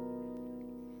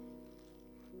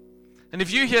 And if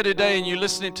you're here today and you're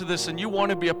listening to this and you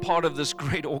want to be a part of this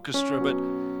great orchestra, but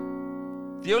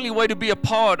the only way to be a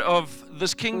part of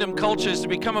this kingdom culture is to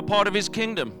become a part of his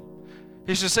kingdom.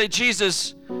 Is to say,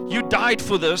 Jesus, you died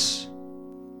for this.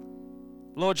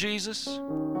 Lord Jesus,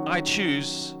 I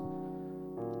choose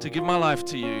to give my life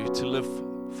to you, to live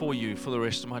for you for the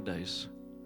rest of my days.